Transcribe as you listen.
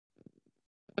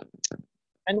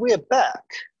And we are back.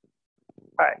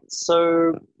 All right,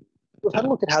 so we've had a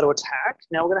look at how to attack.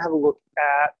 Now we're going to have a look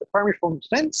at the primary form of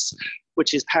defense,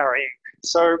 which is parrying.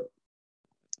 So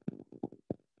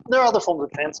there are other forms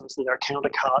of defense. Obviously, there are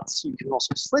countercarts. You can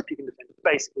also slip. You can defend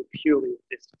basically purely with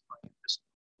distance. Just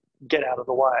get out of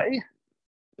the way.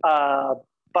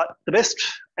 But the best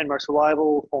and most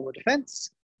reliable form of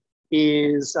defense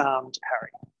is to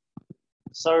parry.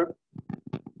 So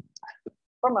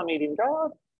from a medium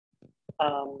guard,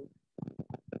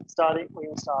 we're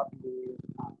going to start with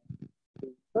the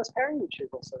first parry, which is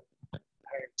also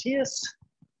parry of tierce.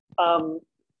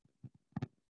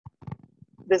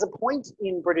 There's a point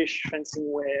in British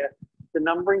fencing where the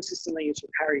numbering system they use for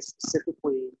parry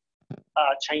specifically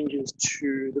changes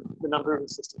to the numbering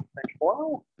system of French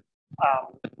foil.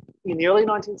 In the early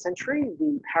 19th century,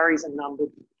 the parries are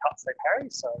numbered with the cuts they parry.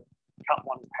 So cut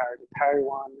 1 is parried with parry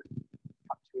 1,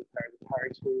 cut 2 is parried with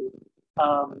parry 2,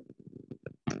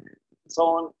 and so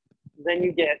on. Then when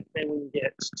you get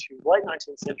to late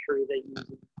 19th century, they're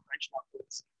using French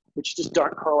numbers, which just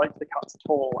don't correlate to the cuts at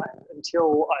all. And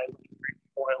until I learned French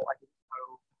foil,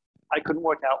 I couldn't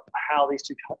work out how these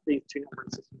two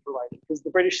numbering systems related, because the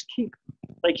British keep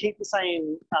the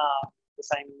same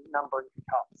numbering for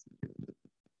cuts.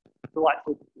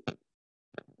 Delightfully confusing.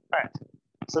 All right,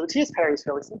 so the tierce parry is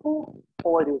fairly simple.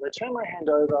 All I do is I turn my hand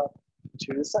over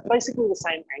to basically the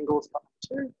same angle as cut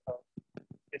number 2. So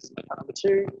this is my cut number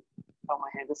 2. Cut my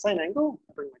hand the same angle.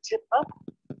 I bring my tip up,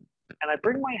 and I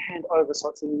bring my hand over so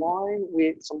it's in line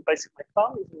with, so basically my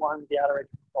thumb is in line with the outer edge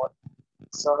of the body.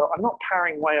 So I'm not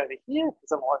parrying way over here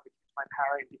because I'm likely to catch my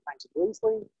parry and be fainted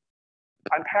easily.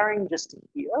 I'm parrying just to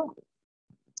here.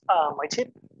 The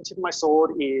tip of my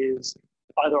sword is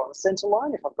either on the center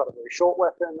line if I've got a very short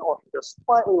weapon, or if I've got a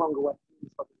slightly longer weapon.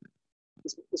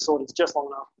 The sword is just long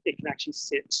enough, it can actually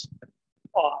sit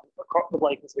across the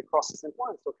blade, can sit across the center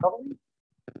line and still cover me.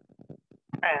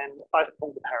 And I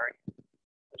perform the parry.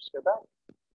 Let's just go back.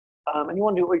 And you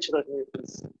want to do each of those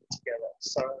movements together.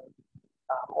 So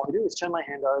all I do is turn my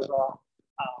hand over,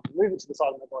 move it to the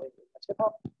side of my body, move my tip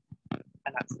up,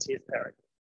 and that's the tierce parry.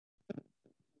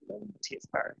 Tierce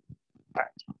parry. All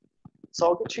right. So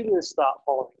I'll get you to start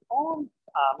following on.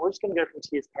 We're just going to go from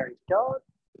tierce parry to guard.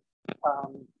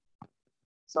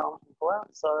 So I'm going to pull out.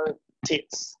 So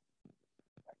tierce,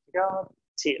 back to guard,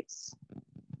 tierce,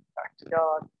 back to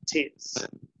guard, tierce,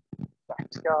 back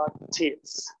to guard,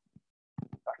 tierce,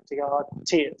 back to guard,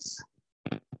 tierce,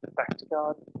 back to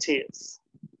guard, tierce,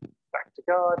 back to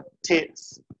guard,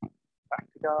 tierce, back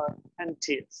to guard, and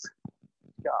tierce,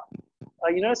 guard.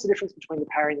 You notice the difference between the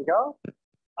parry and the guard?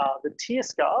 The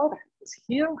tierce guard is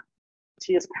here,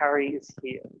 tierce parry is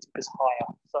here, it's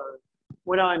higher. So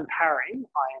when I'm parrying,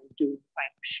 I am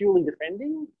purely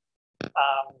defending.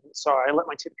 So I let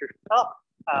my tip drift up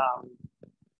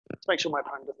to make sure my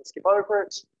opponent doesn't skip over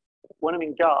it. When I'm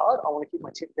in guard, I want to keep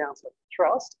my tip down so I can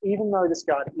thrust, even though this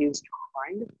guard is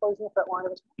kind of closing off that line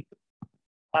of attack.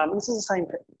 And this is the same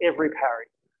for every parry.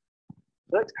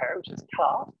 The next parry, which is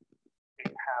cart, you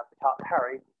can have the cart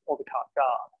parry or the cart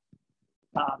guard.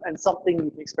 And something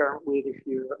you can experiment with if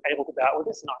you're able to bout with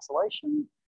this in isolation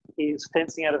is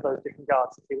fencing out of those different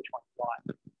guards to see which one you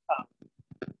like.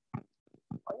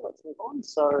 Okay, let's move on.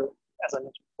 So as I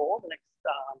mentioned before, the next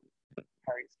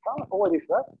parry is cart. All I do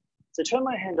for that, so turn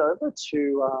my hand over to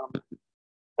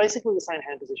basically the same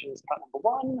hand position as cut number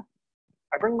 1.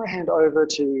 I bring my hand over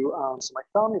to, so my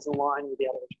thumb is in line with the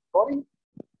outer edge of the body,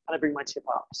 and I bring my tip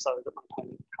up so that my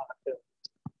opponent can't feel it.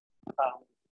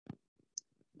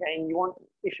 And you want,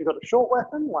 if you've got a short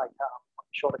weapon, like a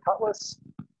shorter cutlass,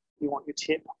 you want your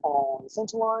tip on the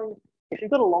center line. If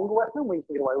you've got a longer weapon where you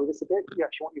can get away with this a bit, you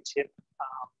actually want your tip,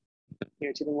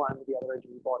 tip in line with the other edge of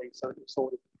your body so that your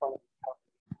sword is in front of you.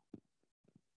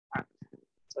 Right.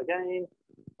 So again,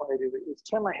 what I do is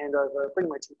turn my hand over, bring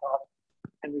my tip up,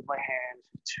 and move my hand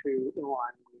to in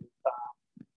line with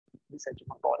this edge of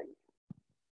my body.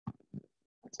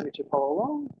 So get you follow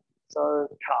along. So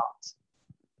cart,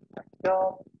 back to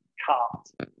guard,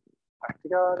 cart, back to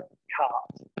guard,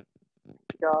 cart, back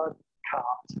to guard,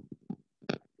 cart,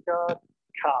 back to guard,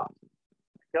 cart,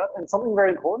 back to guard. And something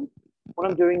very important, when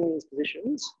I'm doing these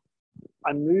positions,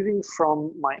 I'm moving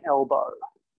from my elbow.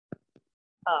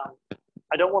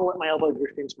 I don't want to let my elbow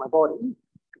drift into my body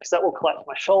because that will collapse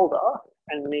my shoulder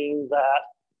and mean that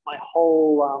my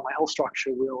whole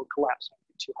structure will collapse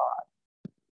too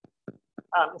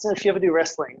hard. So if you ever do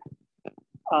wrestling,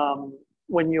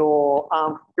 when you're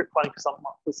grip fighting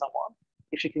with someone,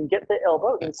 if you can get their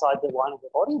elbow inside the line of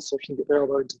their body, so if you can get their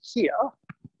elbow into here,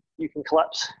 you can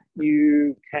collapse.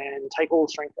 You can take all the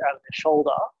strength out of their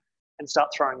shoulder and start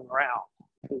throwing them around.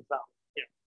 Because,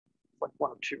 like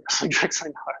one of two wrestling tricks I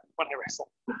know when I wrestle.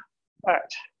 All right.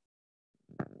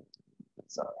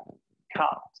 So,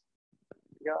 card,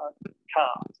 guard,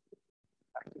 card,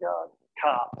 back to guard,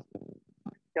 card,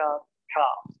 back to guard,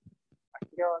 card, back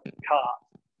to guard, card,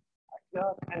 back to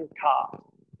guard, and card.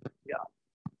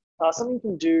 Yeah. Something you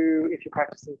can do if you're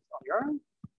practicing on your own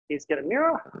is get a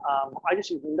mirror. I just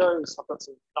use windows. I've got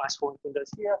some nice falling windows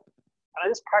here. And I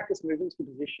just practice moving to the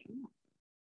position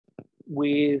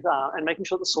with, and making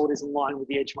sure the sword is in line with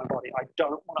the edge of my body. I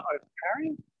don't want to over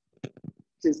parry,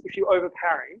 because if you over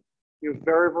parry, you're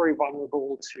very, very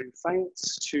vulnerable to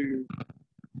feints, to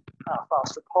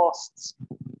fast riposts,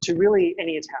 to really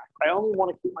any attack. I only want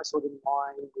to keep my sword in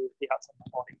line with the outside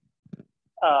of my body.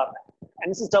 And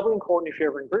this is doubly important if you're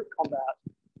ever in group combat,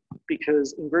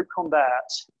 because in group combat,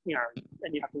 you know,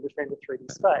 and you have to defend a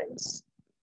 3D space,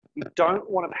 you don't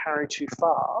want to parry too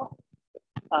far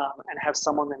and have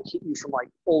someone then hit you from like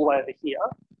all the way over here.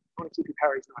 You want to keep your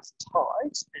parries nice and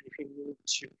tight, and if you need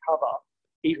to cover,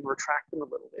 even retract them a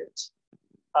little bit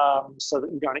so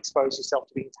that you don't expose yourself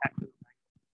to being attacked.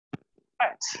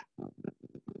 Right.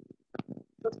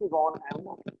 Let's move on and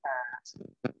look at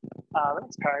the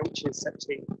next parry, which is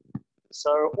 17.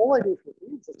 So all I do from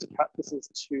here is just to cut. This is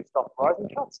to stop rising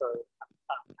cut, so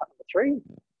cut number 3.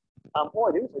 All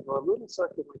I do is I draw a little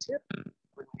circle with my tip,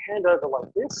 bring my hand over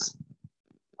like this.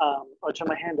 I turn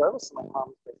my hand over so my palm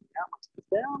is facing out, my tip is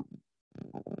down.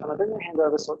 And I bring my hand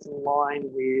over so it's in line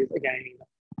with, again,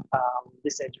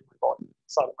 this edge of my body,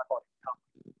 side of my body.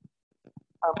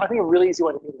 I think a really easy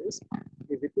way to think of this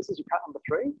is if this is your cut number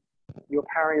 3, your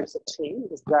parry of 17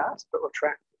 is that, but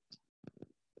retracted.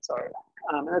 So,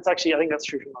 and that's actually, I think that's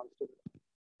true for most of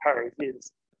parries,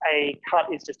 is a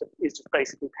cut is just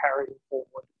basically parrying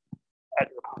forward at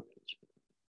your opponent.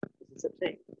 This is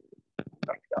 17.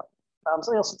 Back to up.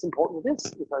 Something else that's important with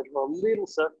this is I draw a little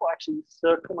circle, actually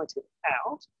circle my tip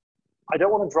out. I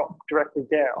don't want to drop directly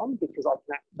down because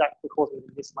that could cause me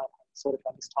to miss my opponent sort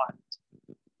of this time.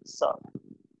 So,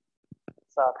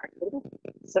 let's practice a little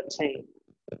bit. 17.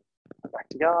 Back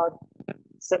to guard.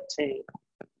 17.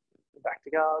 Back to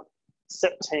guard.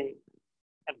 17.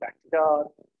 And back to guard.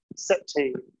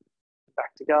 17.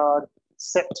 Back to guard.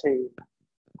 17.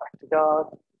 Back to guard.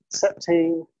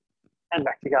 17. And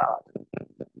back to guard.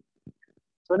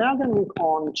 So we're now going to move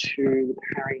on to the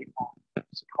parry on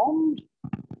second.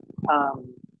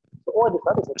 So all I do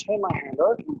for that is I turn my hand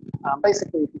over.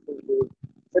 Basically, if you think of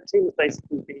 17 is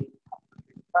basically being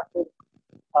retracted.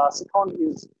 Second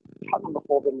is cut number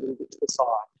 4, but a little bit to the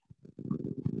side.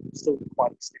 Still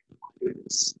quite extended when I do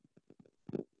this.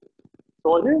 So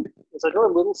all I do is I draw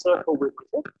a little circle with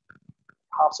my tip,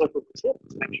 half circle with the tip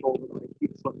to make sure that I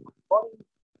keep the my body.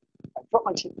 I drop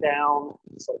my tip down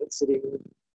so that it's sitting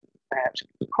at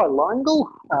quite a low angle.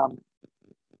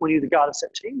 When you do the guard of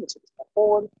 17, the tip is more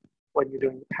forward. When you're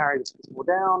doing the parry, the tip is more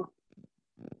down.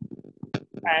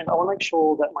 And I want to make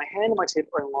sure that my hand and my tip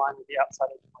are in line with the outside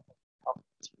edge of my body.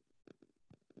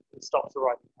 It stops the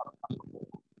right cut of before.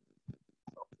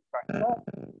 So practice that.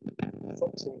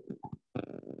 17,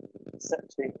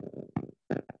 17,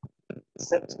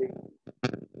 17,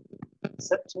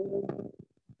 17,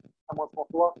 and once more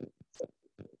for luck.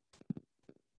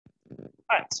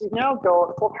 All right, so we've now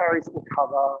got 4 parries that will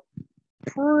cover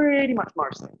pretty much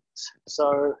most things.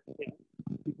 So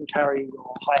you can carry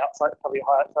your high outside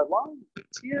line with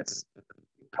TS. You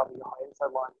can cover your high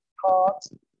inside line with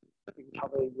parts. You can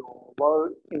cover your low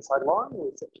inside line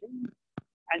with 17.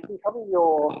 And you can cover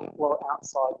your low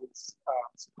outside with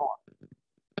support.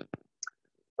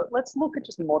 But let's look at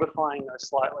just modifying those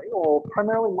slightly, or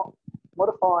primarily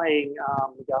modifying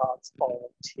the guards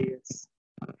of TS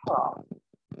part.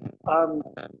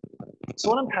 So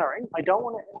when I'm parrying, I don't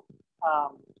want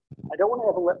to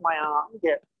ever let my arm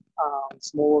get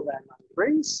smaller than 90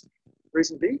 degrees. The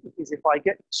reason being is if I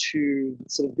get to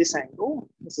sort of this angle,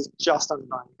 this is just under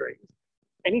 90 degrees.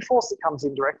 Any force that comes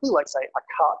in directly, like say a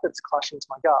cut that's clashing to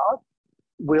my guard,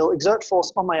 will exert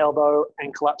force on my elbow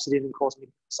and collapse it in and cause me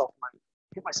to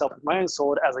hit myself with my own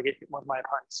sword as I get hit with my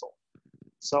opponent's sword.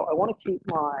 So I want to keep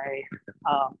my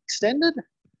arm extended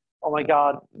on my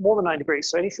guard more than 90 degrees.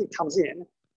 So anything that comes in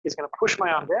is going to push my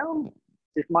arm down.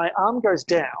 If my arm goes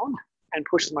down and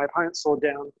pushes my opponent's sword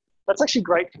down, that's actually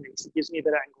great for me because it gives me a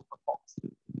better angle for pulse.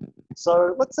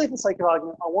 So let's say for the sake of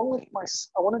argument, I want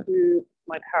to do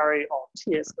my parry of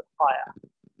TS but higher.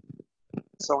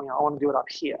 So I want to do it up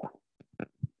here.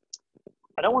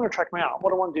 I don't want to retract my arm.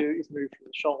 What I want to do is move from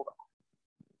the shoulder.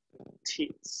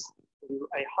 TS. Do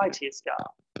a high TS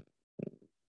guard.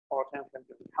 Or alternatively,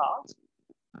 do a cut.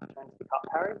 Turn to the cut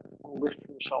parry and lift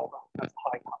from the shoulder. That's a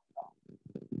high cut guard.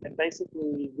 And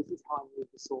basically, this is how I move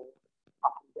the sword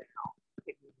up and down.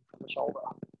 shoulder.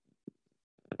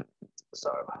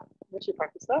 So let's you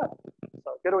practice that.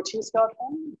 So go to a tierce guard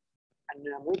form and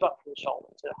now move up from the shoulder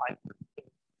to height.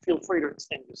 Feel free to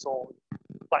extend your sword,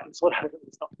 flatten sword out of it.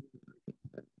 It's not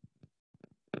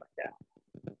back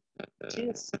down.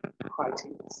 Tierce, high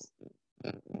tierce,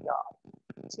 guard.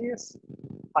 Tierce,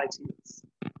 high tierce,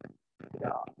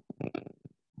 guard.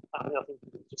 The other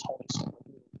thing is just holding sword.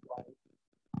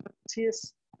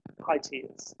 Tierce, high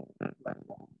tierce, back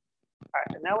down. All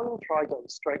right, and now we're going to try going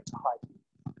straight to high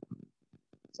tierce.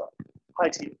 So high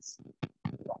tierce,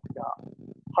 back to guard.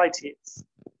 High tierce,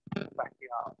 back to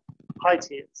guard. High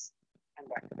tierce, and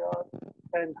back to guard.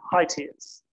 And high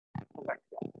tierce, and back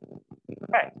to guard.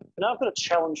 Okay, now I've got a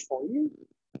challenge for you.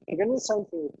 You're going to do the same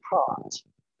thing with cart,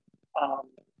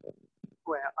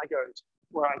 where I go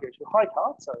to high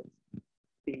cart, so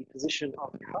the position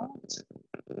of cart,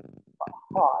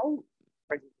 high,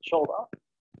 raising the shoulder.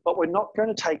 But we're not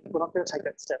going to take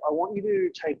that step. I want you to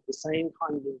take the same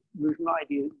kind of movement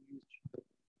idea that you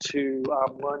used to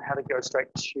learn how to go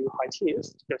straight to high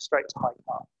tierce, to go straight to high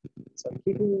cart. So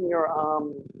keeping your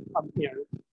arm,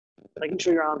 making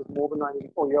sure your arm is more than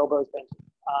 90, or your elbows bent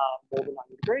more than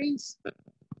 90 degrees.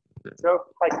 Let's go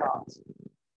high cart,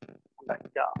 and back to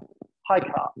guard. High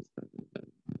cart,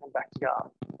 and back to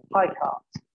guard. High cart,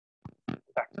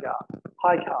 and back to guard.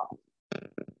 High cart,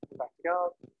 and back to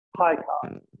guard. High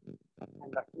cart,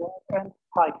 and back to guard. And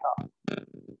high cart,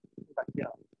 and back to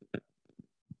guard.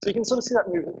 So you can sort of see that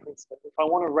movement principle. If I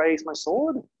want to raise my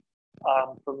sword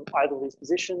from either of these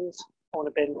positions, I want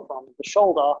to bend from the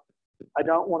shoulder. I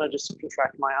don't want to just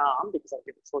contract my arm because I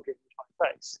get the sword driven into my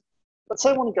face. Let's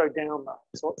say I want to go down though.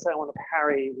 So let's say I want to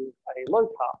parry with a low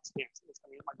cart. You know, so it's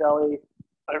coming at my belly.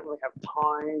 I don't really have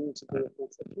time to do a full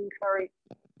second parry.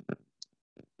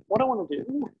 What I want to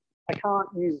do, I can't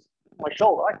use my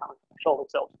shoulder. I can't shoulder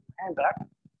itself, hand back.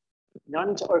 Now I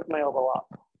need to open my elbow up.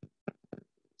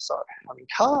 So I'm in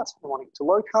cart, I want to get to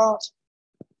low cart.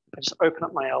 I just open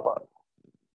up my elbow.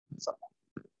 So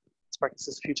let's practice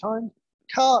this a few times.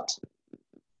 Cart,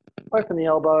 open the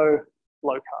elbow,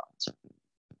 low cart.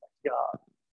 Guard.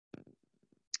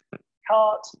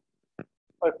 Cart,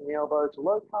 open the elbow to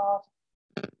low cart,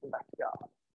 and back to guard.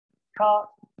 Cart,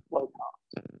 low cart,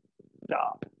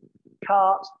 guard.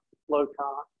 Cart, low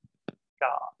cart,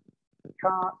 guard.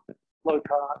 Cart, low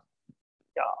cart,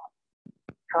 guard.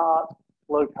 Cart,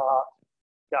 low cart,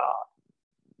 guard.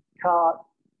 Cart,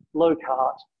 low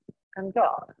cart, and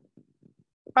guard.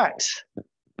 Right.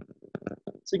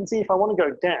 So you can see if I want to go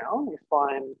down, if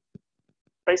I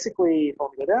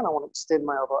want to go down, I want to extend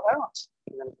my elbow out,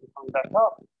 and then I can come back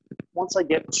up. Once I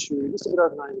get to just a bit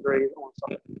over 90 degrees, I want to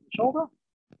stop at the shoulder.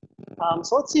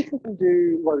 So let's see if we can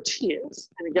do low tierce.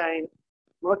 And again,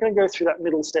 we're not going to go through that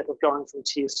middle step of going from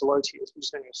tierce to low tierce. We're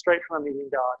just going to go straight from a medium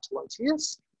guard to low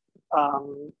tierce,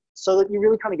 so that you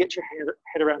really kind of get your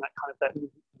head around that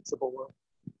movement principle of,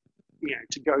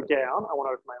 to go down, I want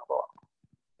to open my elbow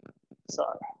up. So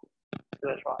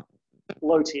let's try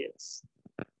low tierce.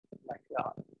 Back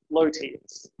guard, low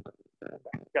tierce, and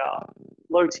back guard,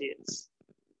 low tierce,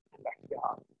 and back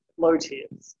guard, low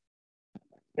tierce,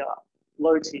 back guard,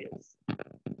 low tierce,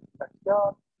 back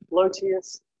guard, low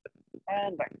tierce,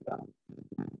 and back guard.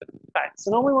 Right,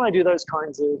 so normally when I do those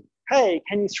kinds of, hey,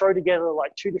 can you throw together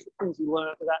like two different things you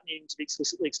learned without needing to be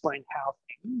explicitly explain how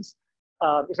things,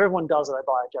 if everyone does it, I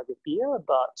buy a jug of beer,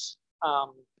 but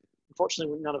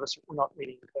unfortunately none of us, we're not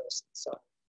meeting in person, so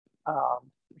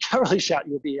we can't really shout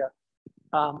you a beer.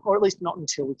 Or at least not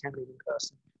until we can meet in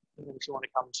person. And then if you want to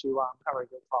come to our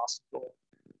regular class or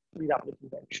meet up at a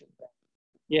convention, then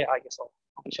yeah, I guess I'll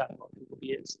be shouting a lot of people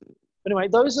beers. But anyway,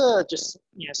 those are just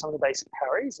some of the basic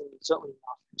parries, and certainly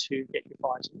enough to get your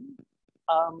fighting.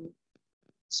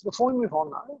 So before we move on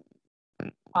though,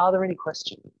 are there any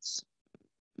questions?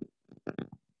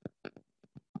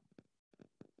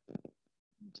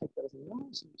 Take that as a no.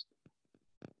 So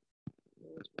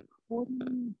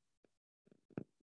recording.